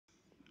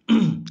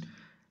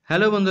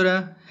Hello বন্ধুরা,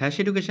 hash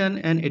education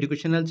and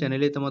educational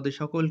চ্যানেলে তোমাদের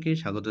সকলকে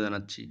স্বাগত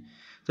জানাচ্ছি।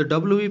 তো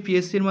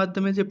ডব্লিউবিপিএসসির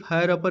মাধ্যমে যে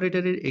ফায়ার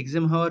অপারেটরের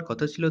এক্সাম হওয়ার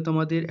কথা ছিল,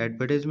 তোমাদের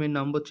অ্যাডভার্টাইজমেন্ট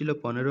নম্বর ছিল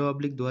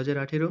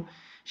 15/2018।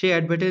 সেই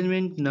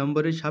অ্যাডভার্টাইজমেন্ট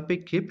নম্বরের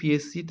সাপেক্ষে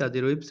পিএসসি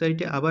তাদের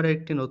ওয়েবসাইটে আবার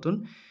একটি নতুন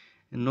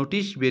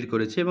নোটিশ বের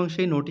করেছে এবং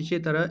সেই নোটিশে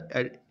তারা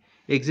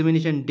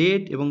এক্সামিনেশান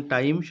ডেট এবং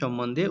টাইম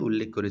সম্বন্ধে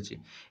উল্লেখ করেছে।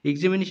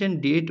 এক্সামিনেশান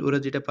ডেট ওরা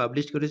যেটা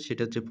পাবলিশ করেছে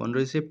সেটা হচ্ছে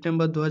 15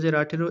 সেপ্টেম্বর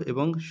 2018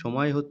 এবং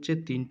সময় হচ্ছে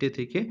 3টে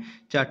থেকে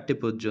 4টে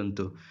পর্যন্ত।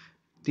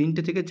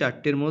 3টে থেকে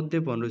 4টের মধ্যে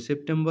 15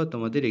 সেপ্টেম্বর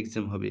তোমাদের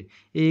এক্সাম হবে।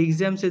 এই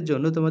এক্সামসের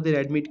জন্য তোমাদের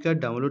অ্যাডমিট কার্ড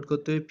ডাউনলোড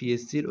করতে হবে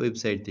পিএসসির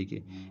ওয়েবসাইট থেকে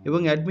এবং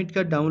অ্যাডমিট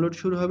কার্ড ডাউনলোড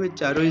শুরু হবে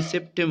 4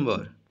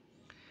 সেপ্টেম্বর।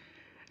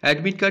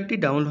 অ্যাডমিট কার্ডটি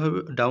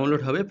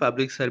ডাউনলোড হবে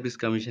পাবলিক সার্ভিস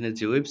কমিশনের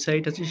যে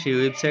ওয়েবসাইট আছে সেই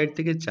ওয়েবসাইট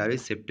থেকে 4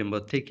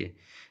 সেপ্টেম্বর থেকে।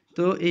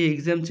 তো এই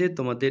এক্সামসে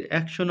তোমাদের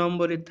 100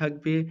 নম্বরের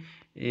থাকবে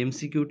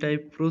এমসিকিউ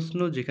টাইপ প্রশ্ন,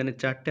 যেখানে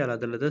 4টে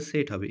আলাদা আলাদা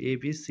সেট হবে,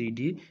 ABCD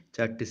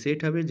 4টে সেট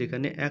হবে,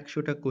 যেখানে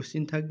 100টা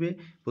কোশ্চিন থাকবে।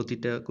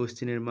 প্রতিটা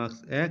কোশ্চিনের মার্কস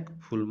 1,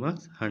 ফুল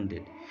মার্কস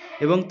 100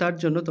 এবং তার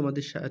জন্য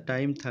তোমাদের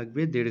টাইম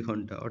থাকবে 1.5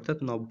 ঘন্টা অর্থাৎ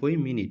 90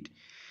 মিনিট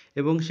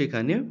এবং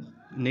সেখানে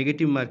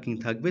নেগেটিভ মার্কিং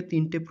থাকবে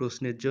 3টে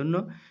প্রশ্নের জন্য।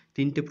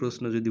 3টে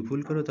প্রশ্ন যদি ভুল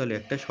করো তাহলে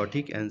একটা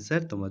সঠিক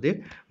অ্যান্সার তোমাদের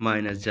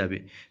মাইনাস যাবে।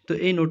 তো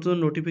এই নতুন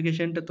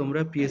নোটিফিকেশানটা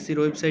তোমরা পিএসসির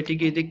ওয়েবসাইটে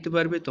গিয়ে দেখতে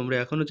পারবে। তোমরা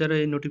এখনও যারা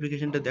এই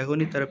নোটিফিকেশানটা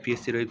দেখোনি তারা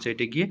পিএসসির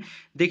ওয়েবসাইটে গিয়ে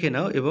দেখে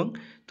নাও এবং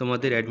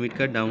তোমাদের অ্যাডমিট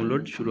কার্ড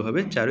ডাউনলোড শুরু হবে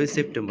 4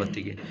 সেপ্টেম্বর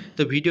থেকে।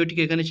 তো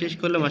ভিডিওটিকে এখানে শেষ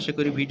করলাম। আশা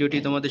করি ভিডিওটি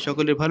তোমাদের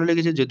সকলের ভালো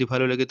লেগেছে। যদি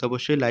ভালো লাগে তো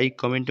অবশ্যই লাইক,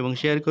 কমেন্ট এবং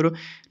শেয়ার করো।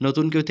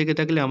 নতুন কেউ থেকে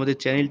থাকলে আমাদের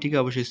চ্যানেলটিকে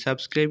অবশ্যই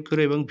সাবস্ক্রাইব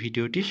করো এবং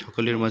ভিডিওটি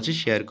সকলের মাঝে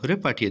শেয়ার করে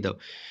পাঠিয়ে দাও।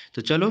 তো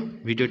চলো,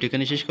 ভিডিওটি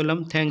এখানে শেষ করলাম।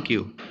 Thank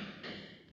you.